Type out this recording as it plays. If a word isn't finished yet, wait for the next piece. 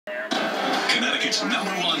Market's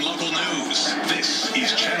 #1 local news. This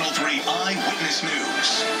is Channel 3 Eyewitness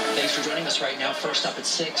News. Thanks for joining us right now. First up at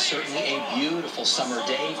 6, certainly a beautiful summer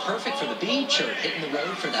day, perfect for the beach or hitting the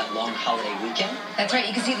road for that long holiday weekend. That's right.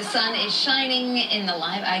 You can see the sun is shining in the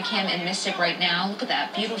live iCam in Mystic right now. Look at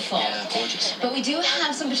that. Beautiful. Yeah, gorgeous. But we do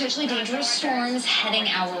have some potentially dangerous storms heading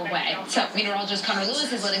our way. So meteorologist Connor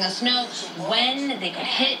Lewis is letting us know when they could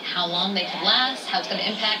hit, how long they could last, how it's going to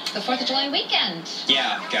impact the 4th of July weekend.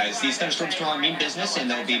 Yeah, guys, these thunderstorms tomorrow mean business, and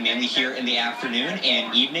they'll be mainly here in the afternoon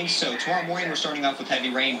and evening. So tomorrow morning, we're starting off with heavy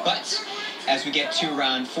rain, but as we get to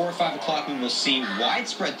around 4 or 5 o'clock, we will see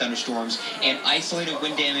widespread thunderstorms, and isolated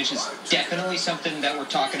wind damage is definitely something that we're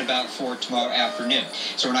talking about for tomorrow afternoon.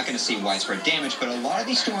 So we're not going to see widespread damage, but a lot of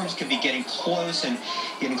these storms could be getting close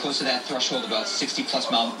to that threshold, about 60-plus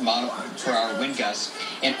mile per hour wind gusts.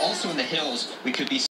 And also in the hills, we could be